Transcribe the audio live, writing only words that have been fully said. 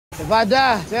If I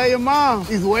die, tell your mom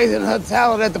she's wasting her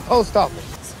talent at the post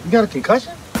office. You got a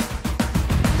concussion?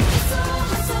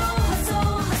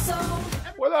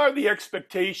 What are the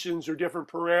expectations or different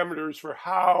parameters for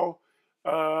how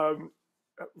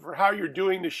you're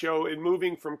doing the show and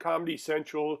moving from Comedy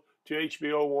Central to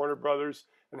HBO Warner Brothers,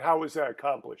 and how was that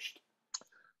accomplished?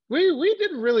 We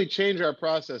didn't really change our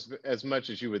process as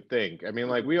much as you would think. I mean,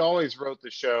 like, we always wrote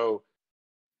the show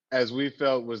as we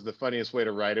felt was the funniest way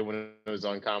to write it when it was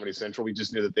on Comedy Central. We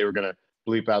just knew that they were going to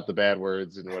bleep out the bad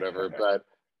words and whatever. But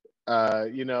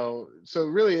you know, so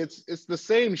really it's the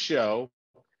same show.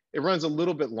 It runs a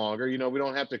little bit longer. You know, we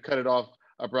don't have to cut it off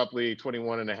abruptly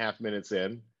 21.5 minutes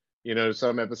in. You know,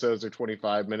 some episodes are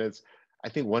 25 minutes. I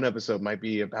think one episode might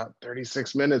be about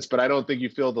 36 minutes, but I don't think you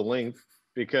feel the length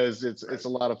because it's a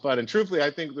lot of fun. And truthfully,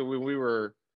 I think that when we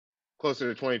were closer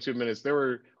to 22 minutes, there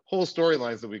were whole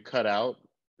storylines that we cut out,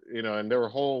 you know, and there were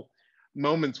whole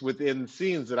moments within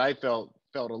scenes that I felt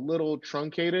a little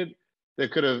truncated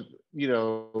that could have, you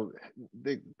know,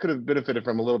 they could have benefited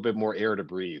from a little bit more air to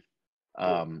breathe,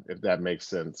 if that makes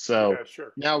sense. So yeah,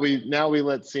 sure. now we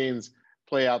let scenes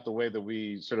play out the way that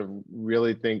we sort of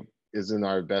really think is in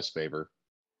our best favor.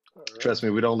 Right. Trust me,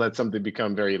 we don't let something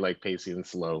become very like pacey and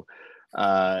slow.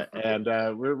 And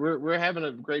we're having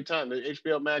a great time. The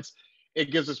HBO Max,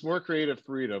 it gives us more creative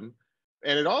freedom,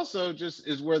 and it also just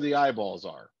is where the eyeballs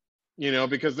are, you know,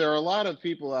 because there are a lot of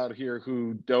people out here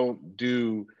who don't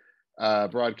do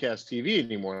broadcast TV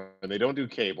anymore, and they don't do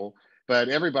cable, but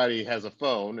everybody has a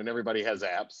phone and everybody has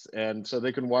apps, and so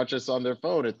they can watch us on their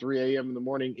phone at 3 a.m. in the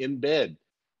morning in bed,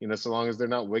 you know, so long as they're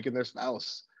not waking their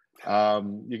spouse.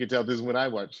 You can tell this is when I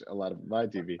watch a lot of my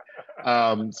TV.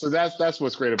 So that's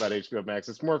what's great about HBO Max.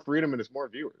 It's more freedom and it's more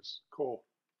viewers. Cool.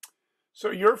 So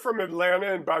you're from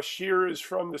Atlanta and Bashir is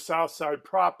from the South Side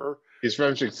proper. He's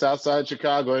from South Side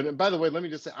Chicago. And by the way, let me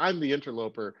just say, I'm the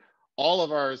interloper. All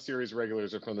of our series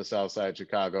regulars are from the South Side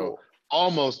Chicago. Cool.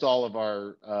 Almost all of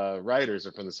our writers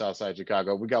are from the South Side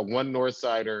Chicago. We got one North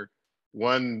Sider,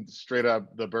 one straight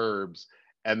up the Burbs,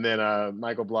 and then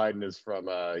Michael Blyden is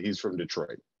he's from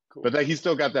Detroit. Cool. But he's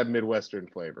still got that Midwestern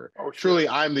flavor. Oh, sure. Truly,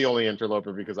 I'm the only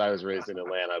interloper because I was raised in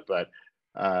Atlanta, but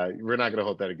we're not going to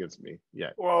hold that against me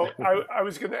yet. Well, I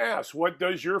was going to ask, what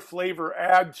does your flavor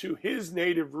add to his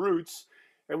native roots?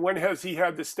 And when has he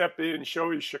had to step in and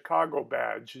show his Chicago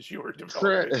badge as you were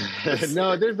developing?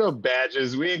 No, there's no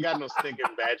badges. We ain't got no stinking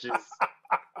badges.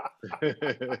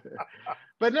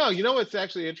 But no, you know what's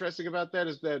actually interesting about that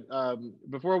is that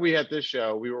before we had this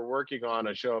show, we were working on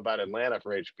a show about Atlanta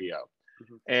for HBO.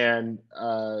 Mm-hmm. And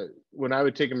when I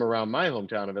would take him around my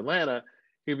hometown of Atlanta,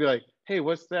 he'd be like, hey,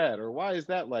 what's that? Or why is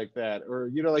that like that? Or,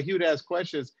 you know, like he would ask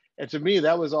questions. And to me,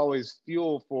 that was always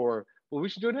fuel for, well, we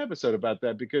should do an episode about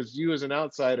that because you as an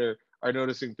outsider are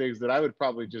noticing things that I would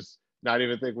probably just not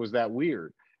even think was that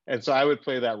weird. And so I would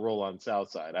play that role on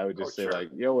Southside. I would just say, like,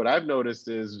 yo, what I've noticed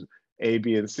is A,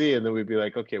 B, and C. And then we'd be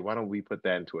like, okay, why don't we put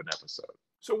that into an episode?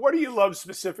 So what do you love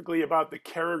specifically about the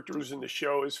characters in the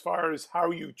show as far as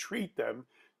how you treat them,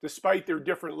 despite their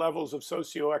different levels of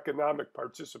socioeconomic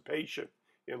participation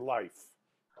in life?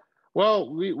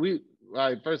 Well,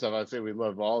 first off, I'd say we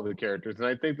love all the characters, and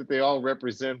I think that they all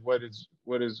represent what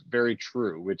is very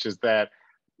true, which is that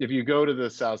if you go to the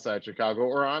South Side Chicago,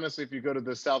 or honestly, if you go to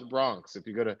the South Bronx, if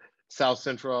you go to South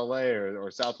Central LA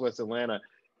or Southwest Atlanta,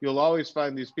 you'll always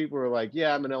find these people who are like,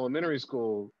 yeah, I'm an elementary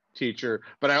school teacher,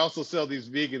 but I also sell these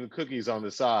vegan cookies on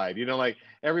the side. You know, like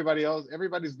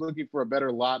everybody's looking for a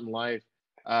better lot in life.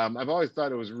 I've always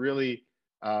thought it was really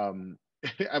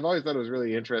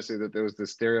interesting that there was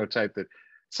this stereotype that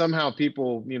somehow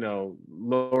people, you know,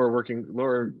 lower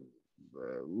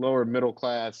middle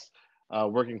class,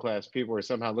 working class people are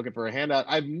somehow looking for a handout.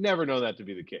 I've never known that to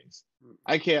be the case.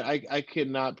 I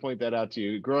cannot point that out to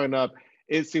you. Growing up,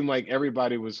 it seemed like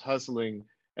everybody was hustling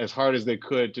as hard as they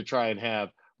could to try and have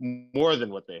more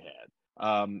than what they had.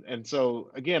 And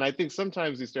so again, I think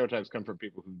sometimes these stereotypes come from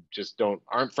people who just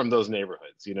aren't from those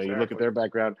neighborhoods. You know, exactly. You look at their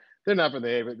background, they're not from the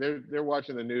neighborhood. They're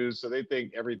watching the news, so they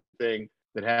think everything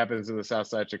that happens in the South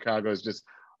Side Chicago is just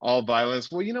all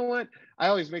violence. Well, you know what? I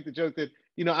always make the joke that,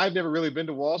 you know, I've never really been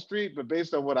to Wall Street, but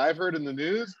based on what I've heard in the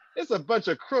news, it's a bunch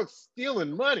of crooks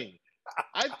stealing money.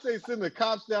 I'd say send the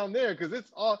cops down there because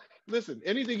it's all. Listen,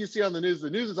 anything you see on the news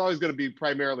is always going to be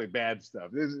primarily bad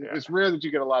stuff. It's rare that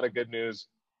you get a lot of good news.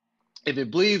 If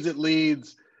it bleeds, it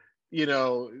leads. You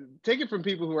know, take it from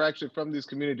people who are actually from these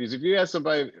communities. If you ask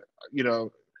somebody, you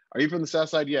know, are you from the South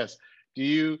Side? Yes. Do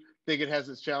you think it has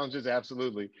its challenges?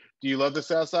 Absolutely. Do you love the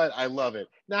South Side? I love it.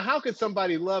 Now, how could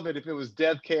somebody love it if it was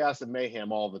death, chaos, and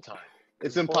mayhem all the time?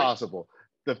 It's impossible.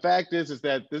 The fact is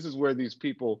that this is where these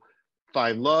people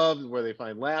find love, it's where they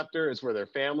find laughter, it's where their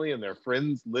family and their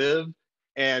friends live.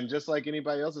 And just like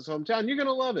anybody else's hometown, you're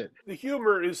gonna love it. The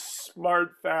humor is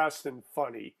smart, fast, and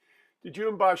funny. Did you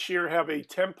and Bashir have a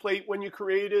template when you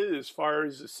created, as far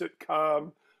as a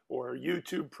sitcom or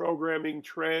YouTube programming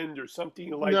trend or something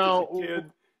you liked as a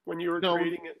kid when you were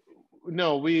creating it?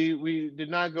 No, we did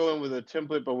not go in with a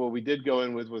template, but what we did go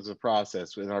in with was a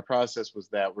process. And our process was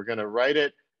that we're going to write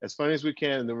it as funny as we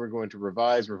can, and then we're going to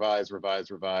revise, and then we're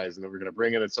going to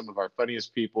bring in some of our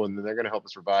funniest people, and then they're going to help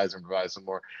us revise and revise some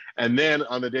more. And then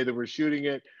on the day that we're shooting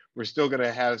it, we're still going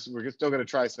to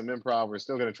try some improv. We're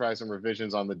still going to try some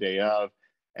revisions on the day of.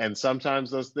 And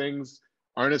sometimes those things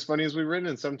aren't as funny as we've written,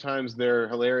 and sometimes they're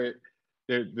hilarious.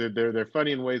 They're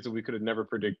funny in ways that we could have never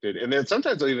predicted. And then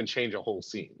sometimes they'll even change a whole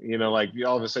scene. You know, like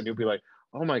all of a sudden you'll be like,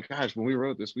 oh my gosh, when we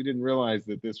wrote this, we didn't realize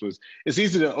that this was, it's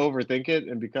easy to overthink it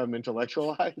and become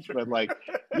intellectualized, but like,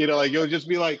 you know, like you'll just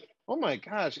be like, oh my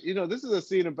gosh, you know, this is a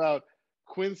scene about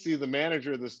Quincy, the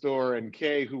manager of the store, and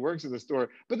Kay, who works in the store,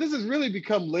 but this has really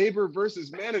become labor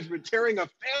versus management tearing a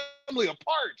family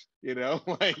apart, you know,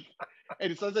 like,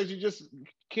 and sometimes you just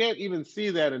can't even see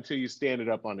that until you stand it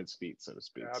up on its feet, so to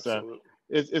speak. Absolutely.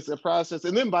 So it's a process.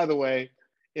 And then, by the way,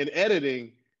 in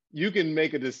editing, you can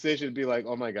make a decision, be like,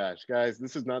 oh my gosh, guys,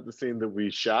 this is not the scene that we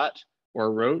shot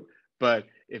or wrote, but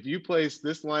if you place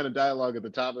this line of dialogue at the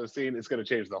top of the scene, it's going to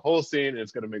change the whole scene, and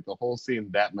it's going to make the whole scene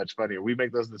that much funnier. We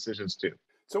make those decisions too.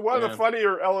 So one of the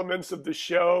funnier elements of the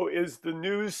show is the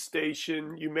news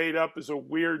station you made up as a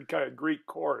weird kind of Greek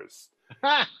chorus.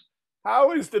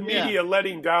 How is the media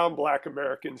letting down Black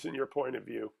Americans in your point of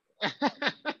view?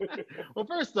 Well,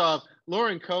 first off,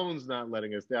 Lauren Cohen's not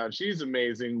letting us down. She's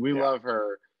amazing. We love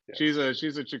her. Yeah.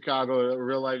 She's a Chicago, a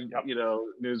real life, you know,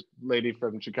 news lady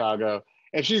from Chicago,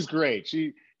 and she's great.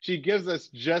 She gives us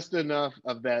just enough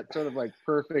of that sort of like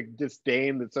perfect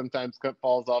disdain that sometimes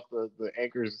falls off the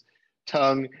anchor's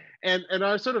tongue. And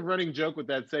our sort of running joke with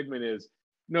that segment is,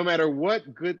 no matter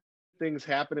what good things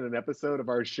happen in an episode of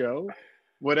our show,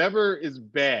 whatever is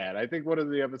bad, I think one of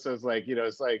the episodes, like, you know,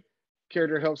 it's like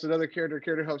character helps another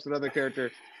character helps another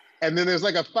character, and then there's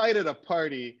like a fight at a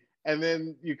party, and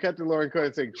then you cut to Lauren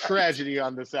Cohen saying tragedy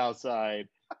on the South Side,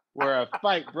 where a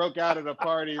fight broke out at a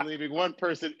party, leaving one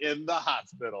person in the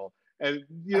hospital. And,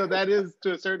 you know, that is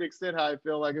to a certain extent how I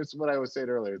feel. Like, it's what I was saying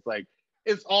earlier. It's like,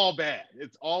 it's all bad.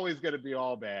 It's always going to be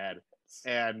all bad.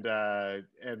 And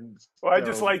well, I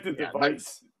just like the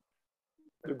device.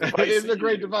 It's a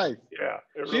great device. Yeah,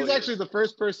 she's actually the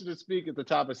first person to speak at the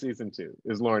top of season 2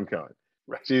 is Lauren Cohen.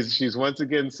 Right. She's once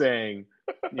again saying,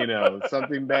 you know,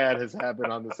 something bad has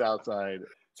happened on the South Side.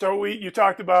 So you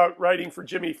talked about writing for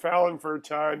Jimmy Fallon for a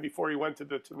time before he went to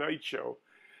the Tonight Show.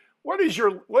 What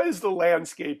is the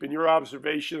landscape in your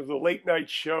observation of the late night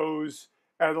shows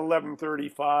at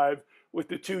 11:35 with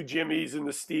the two Jimmys and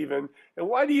the Steven? And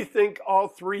why do you think all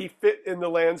three fit in the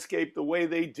landscape the way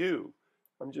they do?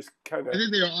 I'm just kind of. I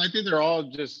think they're all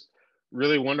just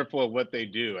really wonderful at what they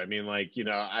do. I mean, like, you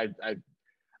know,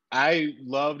 I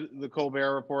loved the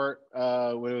Colbert Report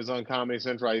when it was on Comedy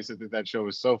Central. I used to think that show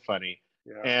was so funny.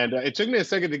 Yeah. And it took me a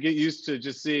second to get used to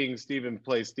just seeing Steven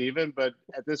play Steven. But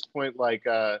at this point, like,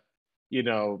 you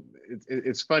know,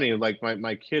 it's funny. Like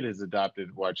my kid has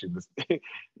adopted watching this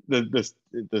the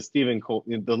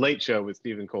Late Show with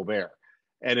Stephen Colbert.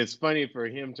 And it's funny for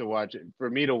him to watch it, for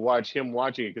me to watch him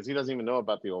watching it, because he doesn't even know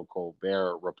about the old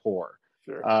Colbert Report.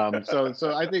 Sure.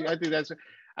 So I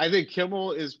think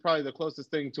Kimmel is probably the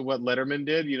closest thing to what Letterman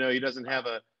did. You know, he doesn't have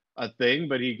a thing,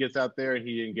 but he gets out there and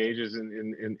he engages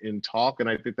in talk, and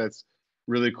I think that's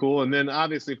really cool. And then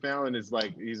obviously Fallon is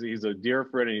like, he's a dear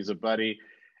friend and he's a buddy.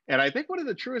 And I think one of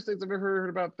the truest things I've ever heard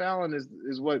about Fallon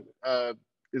is what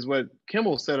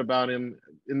Kimmel said about him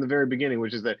in the very beginning,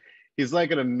 which is that he's like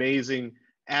an amazing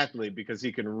athlete because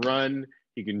he can run,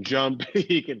 he can jump,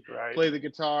 he can play the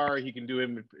guitar, he can do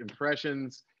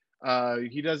impressions.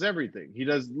 He does everything. He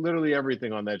does literally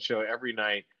everything on that show every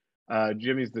night.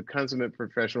 Jimmy's the consummate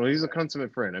professional. He's a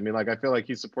consummate friend. I mean, like, I feel like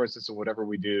he supports us in whatever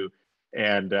we do.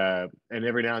 And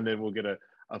every now and then we'll get a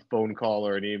phone call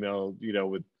or an email, you know,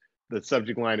 with the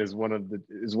subject line is one of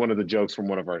the jokes from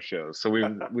one of our shows. So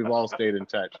we've all stayed in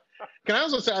touch. Can I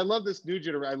also say, I love this new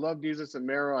generation. I love Jesus and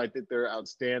Mero. I think they're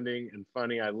outstanding and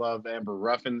funny. I love Amber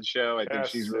Ruffin's show. I think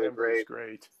she's really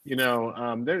great. You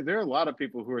know, there are a lot of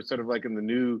people who are sort of like in the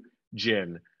new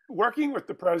gen. Working with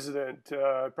the president,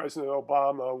 President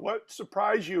Obama, what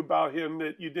surprised you about him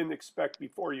that you didn't expect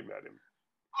before you met him?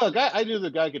 Look, I knew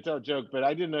the guy could tell a joke, but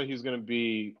I didn't know he was going to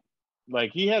be,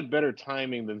 like, he had better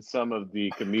timing than some of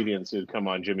the comedians who'd come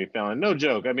on Jimmy Fallon. No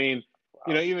joke. I mean,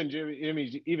 you know, even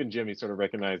Jimmy sort of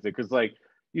recognized it, because, like,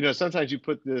 sometimes you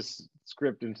put this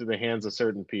script into the hands of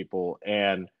certain people,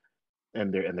 and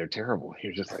they're terrible.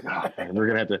 You're just like, oh man, we're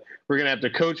gonna have to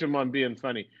coach him on being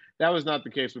funny. That was not the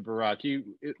case with Barack.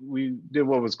 We did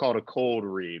what was called a cold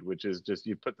read, which is just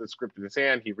you put the script in his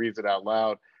hand, he reads it out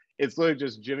loud. It's literally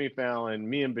just Jimmy Fallon,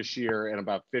 me and Bashir, and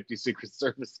about 50 Secret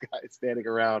Service guys standing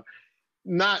around.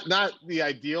 Not the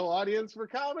ideal audience for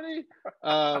comedy.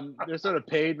 They're sort of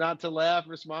paid not to laugh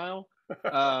or smile.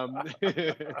 But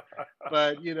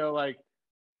like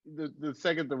the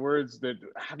second the words that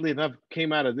oddly enough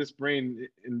came out of this brain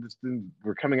and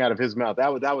were coming out of his mouth,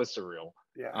 that was surreal.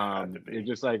 Yeah, you're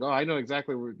just like, oh, I know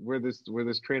exactly where this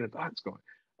train of thought's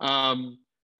going.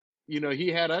 He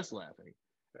had us laughing.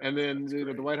 And then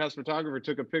the White House photographer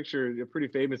took a picture, a pretty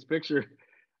famous picture,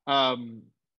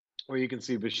 where you can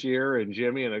see Bashir and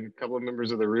Jimmy and a couple of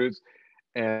members of the Roots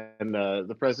and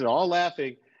the president all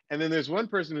laughing. And then there's one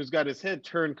person who's got his head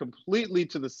turned completely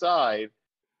to the side,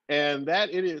 and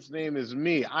that idiot's name is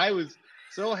me. I was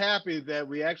so happy that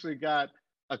we actually got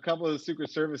a couple of the Secret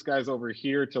Service guys over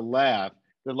here to laugh.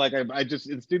 That like I just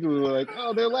instinctively were like,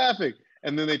 oh, they're laughing.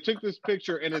 And then they took this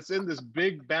picture, and it's in this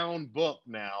big bound book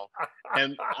now.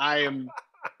 And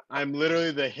I'm literally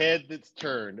the head that's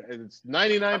turned. And it's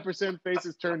 99%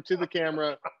 faces turned to the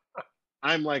camera.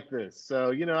 I'm like this.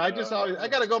 So, I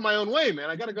got to go my own way, man.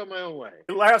 I got to go my own way.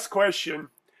 Last question.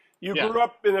 You grew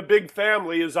up in a big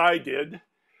family, as I did.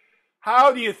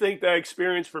 How do you think that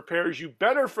experience prepares you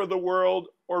better for the world,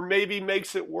 or maybe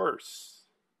makes it worse?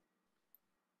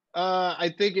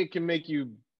 I think it can make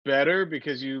you better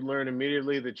because you learn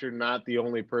immediately that you're not the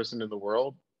only person in the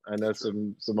world. I know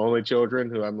some only children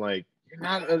who I'm like, you're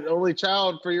not an only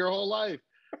child for your whole life.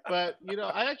 But,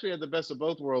 I actually had the best of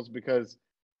both worlds because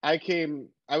I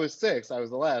was 6, I was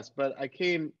the last, but I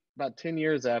came about 10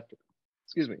 years after,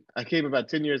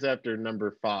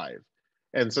 number 5.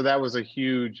 And so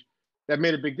that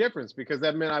made a big difference because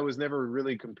that meant I was never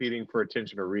really competing for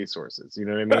attention or resources. You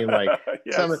know what I mean? Like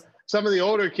yes. some of the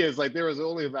older kids, like there was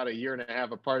only about a year and a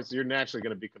half apart. So you're naturally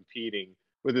going to be competing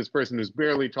with this person who's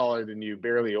barely taller than you,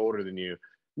 barely older than you.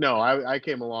 No, I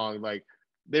came along, like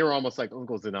they were almost like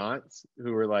uncles and aunts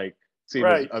who were like seeing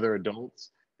as other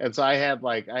adults. And so I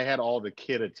had all the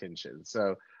kid attention.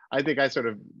 So I think I sort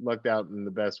of lucked out in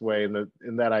the best way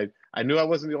in that I knew I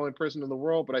wasn't the only person in the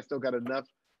world, but I still got enough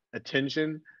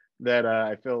attention that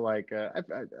I feel like I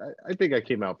think I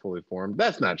came out fully formed.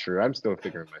 That's not true. I'm still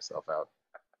figuring myself out.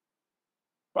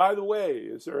 By the way,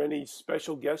 is there any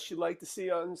special guests you'd like to see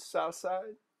on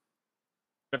Southside?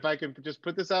 If I could just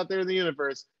put this out there in the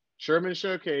universe, Sherman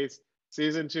Showcase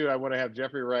season 2, I want to have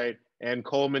Jeffrey Wright and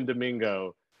Coleman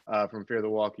Domingo from Fear the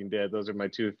Walking Dead. Those are my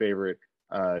 2 favorite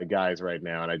guys right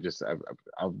now, and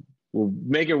we'll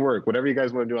make it work. Whatever you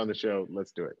guys want to do on the show,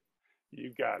 let's do it.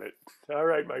 You got it. All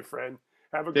right, my friend.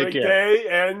 Have a great day,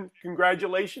 and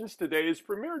congratulations. Today is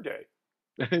premiere day.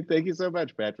 Thank you so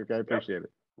much, Patrick. I appreciate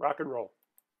it. Rock and roll.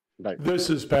 Bye. This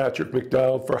is Patrick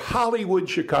McDonald for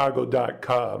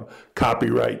HollywoodChicago.com.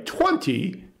 Copyright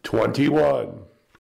 2021.